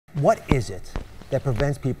What is it that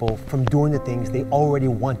prevents people from doing the things they already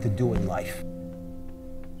want to do in life?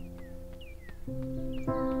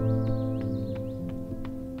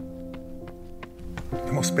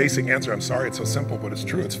 The most basic answer, I'm sorry it's so simple, but it's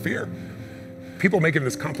true, it's fear. People making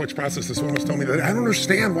this complex process, this woman was telling me that I don't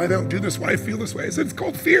understand why they don't do this, why I feel this way. I said, it's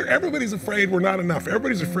called fear. Everybody's afraid we're not enough.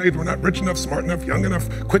 Everybody's afraid we're not rich enough, smart enough, young enough,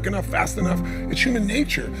 quick enough, fast enough. It's human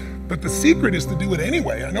nature. But the secret is to do it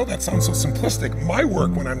anyway. I know that sounds so simplistic. My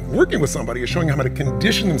work when I'm working with somebody is showing them how to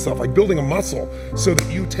condition themselves, like building a muscle, so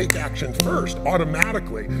that you take action first,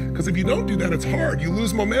 automatically. Because if you don't do that, it's hard. You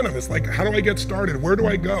lose momentum. It's like, how do I get started? Where do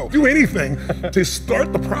I go? Do anything to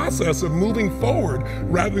start the process of moving forward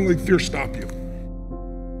rather than let fear stop you.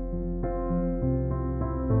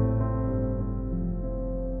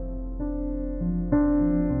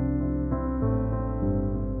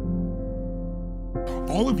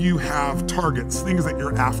 All of you have targets, things that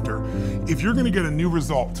you're after. If you're gonna get a new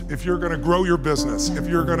result, if you're gonna grow your business, if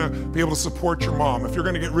you're gonna be able to support your mom, if you're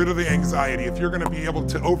gonna get rid of the anxiety, if you're gonna be able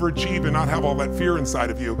to overachieve and not have all that fear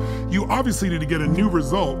inside of you, you obviously need to get a new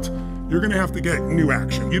result. You're gonna have to get new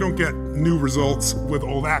action. You don't get new results with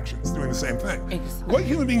old actions, doing the same thing. Exactly. What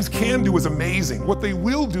human beings can do is amazing. What they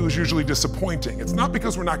will do is usually disappointing. It's not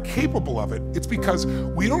because we're not capable of it, it's because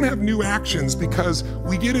we don't have new actions because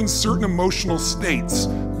we get in certain emotional states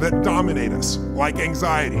that dominate us, like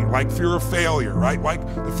anxiety, like fear of failure, right? Like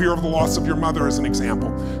the fear of the loss of your mother as an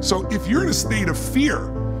example. So if you're in a state of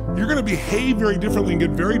fear, you're gonna behave very differently and get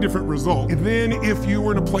very different results than if you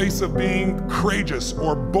were in a place of being courageous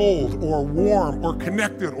or bold or warm or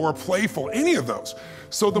connected or playful, any of those.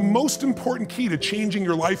 So the most important key to changing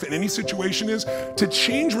your life in any situation is to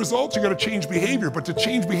change results, you gotta change behavior, but to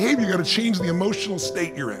change behavior, you gotta change the emotional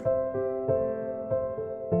state you're in.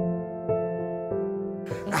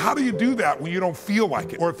 How do you do that when you don't feel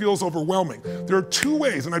like it or it feels overwhelming? There are two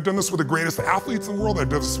ways, and I've done this with the greatest athletes in the world. I've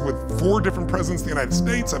done this with 4 different presidents of the United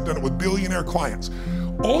States. I've done it with billionaire clients.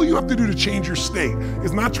 All you have to do to change your state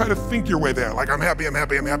is not try to think your way there, like I'm happy, I'm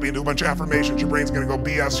happy, I'm happy, and do a bunch of affirmations. Your brain's gonna go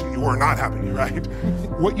BS, you are not happy, right?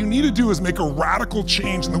 What you need to do is make a radical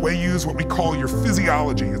change in the way you use what we call your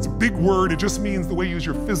physiology. It's a big word, it just means the way you use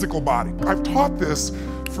your physical body. I've taught this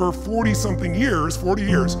for 40 years,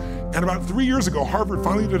 and about 3 years ago, Harvard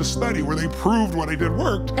finally did a study where they proved what I did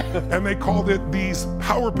worked, and they called it these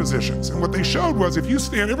power positions. And what they showed was if you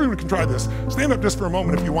stand, everyone can try this, stand up just for a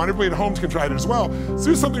moment if you want, everybody at home can try it as well. So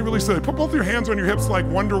do something really silly, put both your hands on your hips like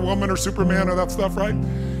Wonder Woman or Superman or that stuff, right?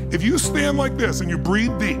 If you stand like this and you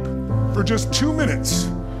breathe deep for just 2 minutes,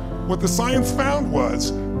 what the science found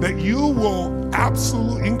was that you will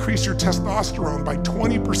absolutely increase your testosterone by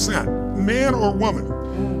 20%, man or woman.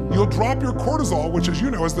 You'll drop your cortisol, which as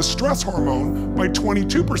you know is the stress hormone, by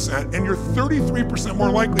 22%, and you're 33% more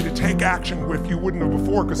likely to take action if you wouldn't have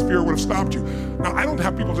before because fear would have stopped you. Now, I don't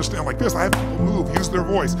have people just stand like this. I have people move, use their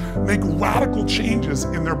voice, make radical changes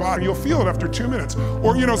in their body. You'll feel it after 2 minutes.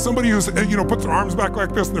 Or, somebody who's, puts their arms back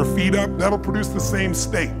like this and their feet up, that'll produce the same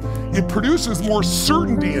state. It produces more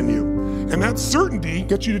certainty in you, and that certainty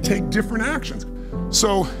gets you to take different actions.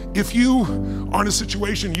 So if you are in a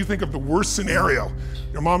situation, you think of the worst scenario,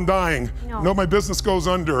 your mom dying, no, my business goes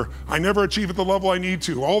under, I never achieve at the level I need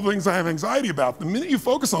to, all the things I have anxiety about, the minute you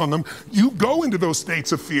focus on them, you go into those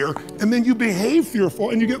states of fear, and then you behave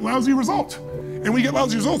fearful, and you get lousy results. And when you get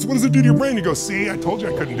lousy results, what does it do to your brain? You go, see, I told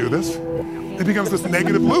you I couldn't do this. It becomes this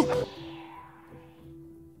negative loop.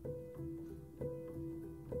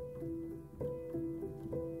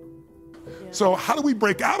 So how do we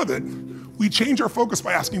break out of it? We change our focus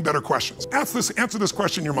by asking better questions. Answer this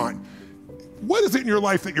question in your mind. What is it in your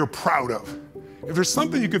life that you're proud of? If there's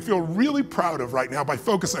something you could feel really proud of right now by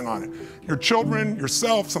focusing on it, your children,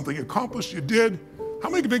 yourself, something you accomplished, you did, how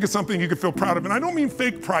many can think of something you could feel proud of? And I don't mean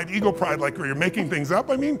fake pride, ego pride, like where you're making things up.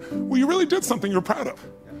 I mean, well, you really did something you're proud of.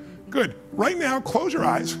 Good. Right now, close your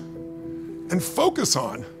eyes and focus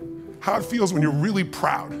on how it feels when you're really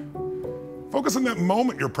proud. Focus on that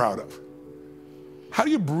moment you're proud of. How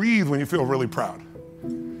do you breathe when you feel really proud?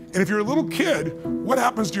 And if you're a little kid, what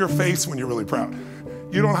happens to your face when you're really proud?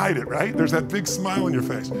 You don't hide it, right? There's that big smile on your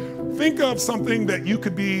face. Think of something that you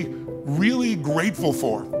could be really grateful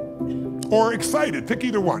for or excited, pick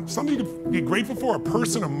either one. Something you could be grateful for, a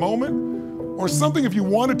person, a moment, or something if you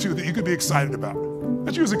wanted to that you could be excited about.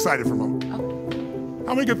 Let's use excited for a moment.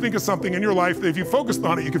 How many could think of something in your life that if you focused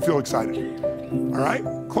on it, you could feel excited? All right,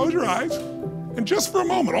 close your eyes. And just for a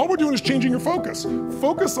moment, all we're doing is changing your focus.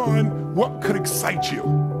 Focus on what could excite you.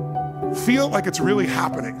 Feel like it's really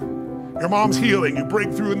happening. Your mom's healing, you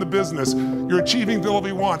break through in the business, you're achieving the level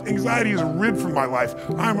you want. Anxiety is rid from my life.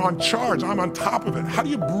 I'm on charge, I'm on top of it. How do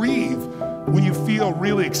you breathe when you feel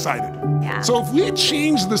really excited. Yeah. So if we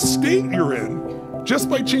change the state you're in, just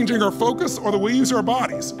by changing our focus or the way we use our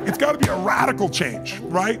bodies, it's got to be a radical change,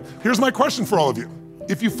 right? Here's my question for all of you.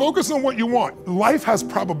 If you focus on what you want, life has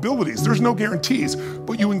probabilities, there's no guarantees,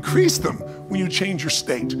 but you increase them when you change your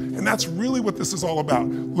state. And that's really what this is all about.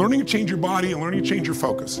 Learning to change your body and learning to change your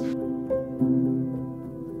focus.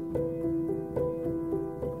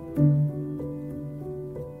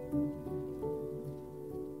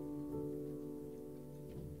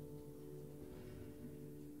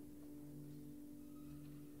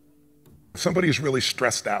 Somebody is really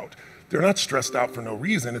stressed out. They're not stressed out for no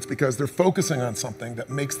reason. It's because they're focusing on something that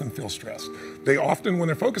makes them feel stressed. They often, when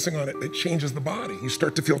they're focusing on it, it changes the body. You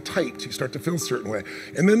start to feel tight. You start to feel a certain way.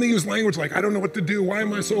 And then they use language like, I don't know what to do. Why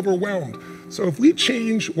am I so overwhelmed? So if we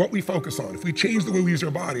change what we focus on, if we change the way we use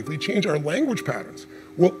our body, if we change our language patterns,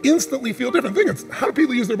 we'll instantly feel different. Think of how do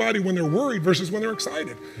people use their body when they're worried versus when they're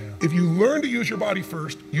excited? Yeah. If you learn to use your body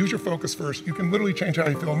first, use your focus first, you can literally change how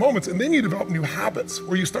you feel in moments, and then you develop new habits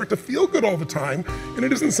where you start to feel good all the time, and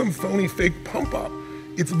it isn't some phony, fake pump up.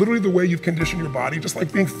 It's literally the way you've conditioned your body. Just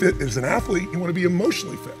like being fit as an athlete, you want to be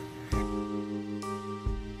emotionally fit.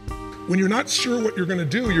 When you're not sure what you're going to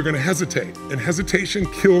do, you're going to hesitate, and hesitation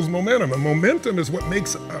kills momentum. And momentum is what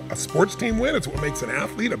makes a sports team win. It's what makes an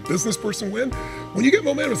athlete, a business person win. When you get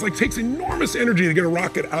momentum, it's like it takes enormous energy to get a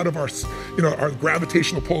rocket out of our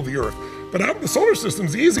gravitational pull of the Earth. But out of the solar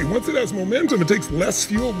system's easy. Once it has momentum, it takes less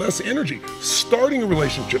fuel, less energy. Starting a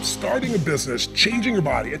relationship, starting a business, changing your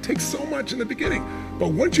body, it takes so much in the beginning. But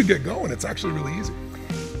once you get going, it's actually really easy.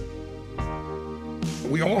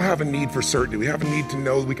 We all have a need for certainty. We have a need to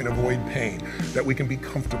know that we can avoid pain, that we can be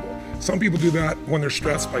comfortable. Some people do that when they're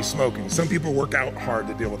stressed by smoking. Some people work out hard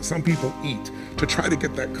to deal with it. Some people eat to try to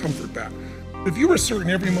get that comfort back. If you were certain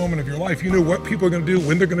every moment of your life, you knew what people are going to do,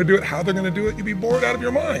 when they're going to do it, how they're going to do it, you'd be bored out of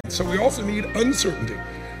your mind. So we also need uncertainty.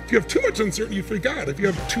 If you have too much uncertainty, you freak out. If you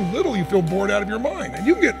have too little, you feel bored out of your mind. And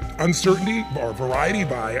you can get uncertainty or variety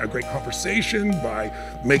by a great conversation, by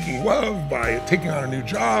making love, by taking on a new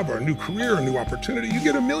job or a new career, a new opportunity. You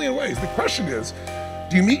get a million ways. The question is,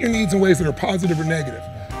 do you meet your needs in ways that are positive or negative?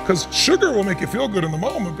 Because sugar will make you feel good in the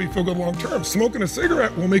moment, but you feel good long term. Smoking a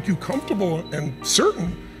cigarette will make you comfortable and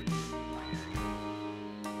certain.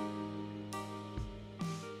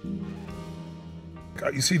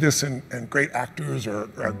 You see this in great actors or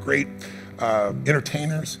great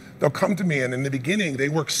entertainers. They'll come to me, and in the beginning, they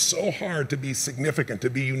work so hard to be significant, to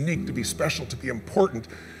be unique, to be special, to be important.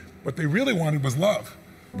 What they really wanted was love.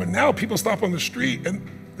 But now people stop on the street, and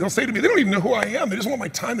they'll say to me, they don't even know who I am. They just want my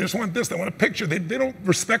time. They just want this. They want a picture. They don't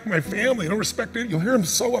respect my family. They don't respect it. You'll hear them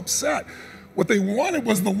so upset. What they wanted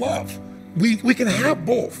was the love. We can have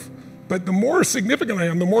both. But the more significant I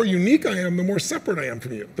am, the more unique I am, the more separate I am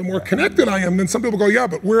from you. The more connected I am, then some people go, yeah,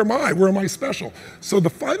 but where am I? Where am I special? So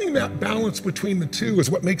finding that balance between the two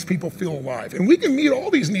is what makes people feel alive. And we can meet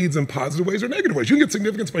all these needs in positive ways or negative ways. You can get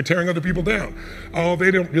significance by tearing other people down. Oh,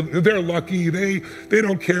 they're lucky, they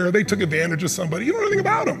don't care, they took advantage of somebody. You don't know anything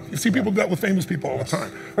about them. You see people do that with famous people all the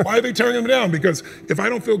time. Why are they tearing them down? Because if I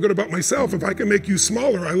don't feel good about myself, if I can make you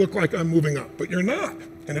smaller, I look like I'm moving up. But you're not,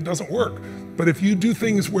 and it doesn't work. But if you do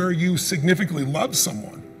things where you significantly love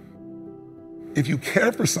someone, if you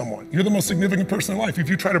care for someone, you're the most significant person in life. If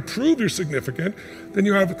you try to prove you're significant, then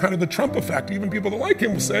you have kind of the Trump effect. Even people that like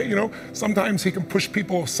him will say, sometimes he can push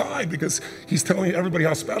people aside because he's telling everybody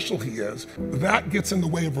how special he is. That gets in the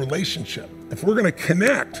way of relationship. If we're going to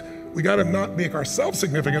connect, we got to not make ourselves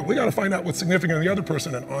significant. We got to find out what's significant in the other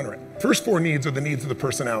person and honor it. First four needs are the needs of the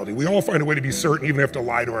personality. We all find a way to be certain, even if we have to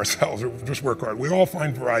lie to ourselves or just work hard. We all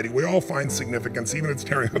find variety. We all find significance, even if it's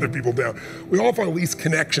tearing other people down. We all find at least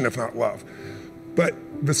connection, if not love. But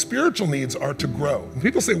the spiritual needs are to grow. When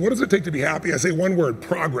people say, what does it take to be happy? I say one word,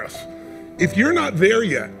 progress. If you're not there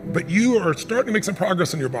yet, but you are starting to make some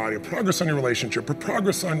progress in your body, or progress on your relationship, or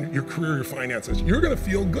progress on your career, your finances, you're going to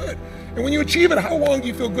feel good. And when you achieve it, how long do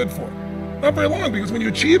you feel good for? Not very long, because when you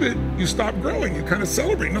achieve it, you stop growing. You kind of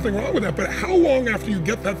celebrate. Nothing wrong with that. But how long after you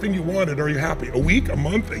get that thing you wanted are you happy? A week, a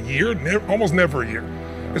month, a year? Almost never a year.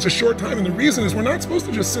 It's a short time. And the reason is we're not supposed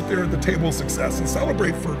to just sit there at the table of success and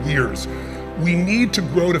celebrate for years. We need to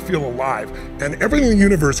grow to feel alive. And everything in the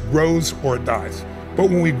universe grows or it dies. But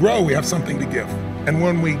when we grow, we have something to give. And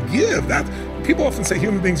when we give, people often say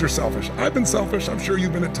human beings are selfish. I've been selfish, I'm sure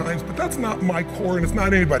you've been at times, but that's not my core and it's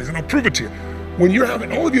not anybody's, and I'll prove it to you. When you're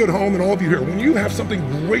having, all of you at home and all of you here, when you have something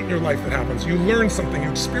great in your life that happens, you learn something, you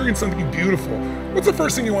experience something beautiful, what's the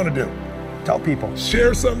first thing you want to do? Tell people.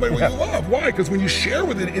 Share somebody what you love. Why? Because when you share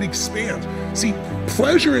with it, it expands. See,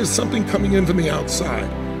 pleasure is something coming in from the outside.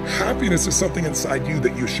 Happiness is something inside you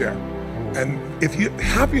that you share. And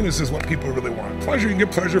happiness is what people really want. Pleasure, you can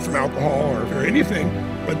get pleasure from alcohol or anything,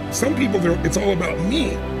 but some people, it's all about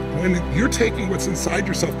me. When you're taking what's inside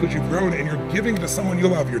yourself because you've grown and you're giving to someone you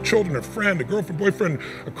love, your children, a friend, a girlfriend, boyfriend,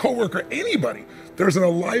 a coworker, anybody, there's an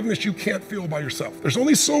aliveness you can't feel by yourself. There's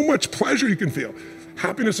only so much pleasure you can feel.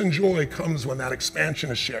 Happiness and joy comes when that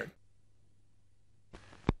expansion is shared.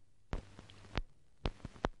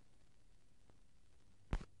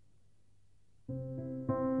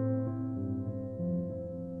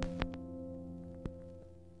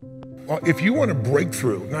 Well, if you want a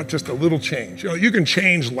breakthrough, not just a little change, you can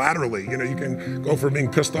change laterally. You can go from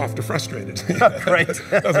being pissed off to frustrated. Right.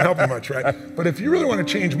 Doesn't help you much, right? But if you really want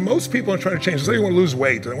to change, most people are trying to change. Say you want to lose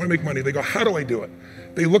weight and they want to make money. They go, how do I do it?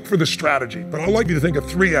 They look for the strategy. But I'd like you to think of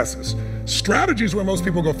 3 S's. Strategy is where most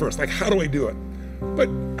people go first. Like, how do I do it? But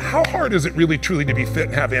how hard is it really truly to be fit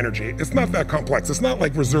and have energy? It's not that complex. It's not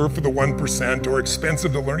like reserved for the 1% or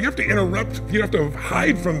expensive to learn. You have to interrupt, you have to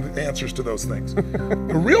hide from the answers to those things.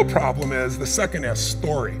 The real problem is the second S,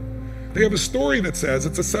 story. They have a story that says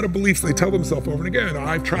it's a set of beliefs they tell themselves over and again.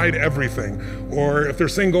 I've tried everything. Or if they're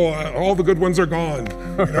single, all the good ones are gone.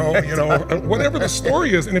 Whatever the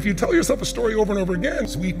story is. And if you tell yourself a story over and over again,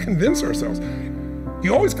 so we convince ourselves.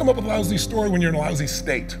 You always come up with a lousy story when you're in a lousy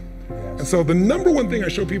state. And so the number one thing I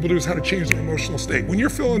show people to do is how to change their emotional state. When you're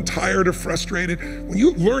feeling tired or frustrated, when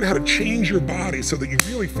you learn how to change your body so that you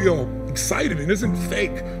really feel excited and isn't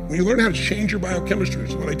fake, when you learn how to change your biochemistry,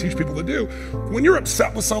 which is what I teach people to do, when you're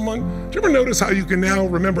upset with someone, do you ever notice how you can now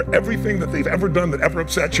remember everything that they've ever done that ever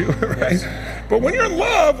upset you, right? Yes. But when you're in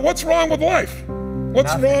love, what's wrong with life?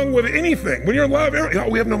 What's wrong with anything? When you're in love,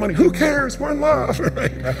 we have no money. Who cares? We're in love,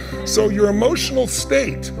 right? So your emotional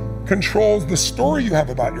state controls the story you have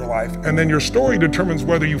about your life, and then your story determines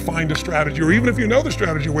whether you find a strategy, or even if you know the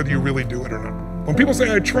strategy, whether you really do it or not. When people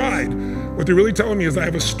say I tried, what they're really telling me is I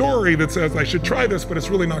have a story that says I should try this, but it's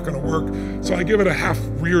really not going to work. So I give it a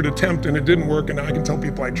half-reared attempt and it didn't work, and now I can tell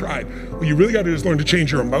people I tried. What you really got to do is learn to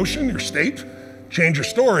change your emotion, your state, change your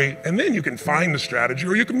story, and then you can find the strategy,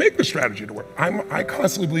 or you can make the strategy to work. I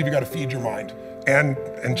constantly believe you got to feed your mind and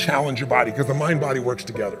challenge your body, because the mind-body works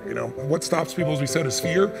together. What stops people, as we said, is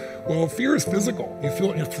fear. Well, fear is physical. You feel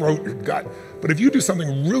it in your throat, your gut. But if you do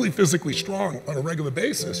something really physically strong on a regular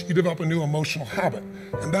basis, you develop a new emotional habit.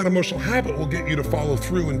 And that emotional habit will get you to follow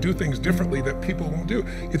through and do things differently that people won't do.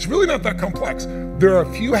 It's really not that complex. There are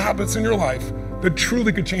a few habits in your life that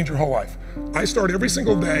truly could change your whole life. I start every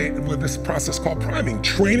single day with this process called priming,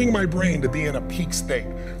 training my brain to be in a peak state.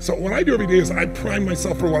 So what I do every day is I prime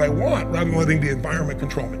myself for what I want rather than letting the environment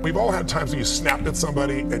control me. We've all had times when you snapped at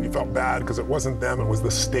somebody and you felt bad because it wasn't them, it was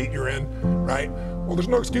the state you're in, right? Well, there's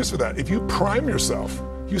no excuse for that. If you prime yourself,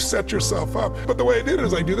 you set yourself up. But the way I did it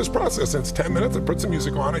is I do this process, and it's 10 minutes, I put some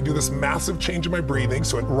music on, I do this massive change in my breathing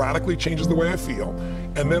so it radically changes the way I feel.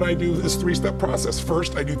 And then I do this 3-step process.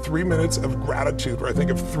 First, I do 3 minutes of gratitude where I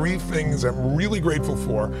think of 3 things I'm really grateful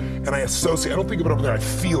for, and I associate, I don't think of it over there, I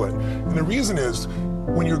feel it. And the reason is,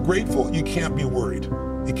 when you're grateful, you can't be worried.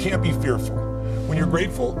 You can't be fearful. When you're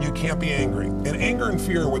grateful, you can't be angry. And anger and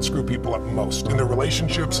fear are what screw people up most in their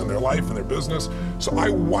relationships, in their life, in their business. So I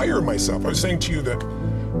wire myself. I was saying to you that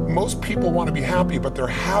most people want to be happy, but their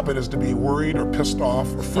habit is to be worried or pissed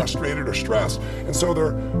off or frustrated or stressed. And so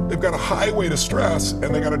they've got a highway to stress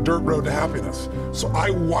and they got a dirt road to happiness. So I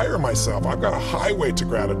wire myself. I've got a highway to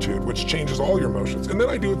gratitude, which changes all your emotions. And then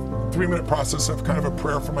I do a 3-minute process of kind of a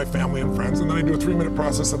prayer for my family and friends. And then I do a 3-minute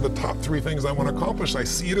process of the top 3 things I want to accomplish. I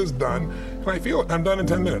see it as done and I feel it. I'm done in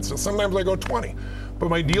 10 minutes. So sometimes I go 20, but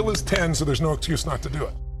my deal is 10, so there's no excuse not to do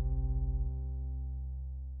it.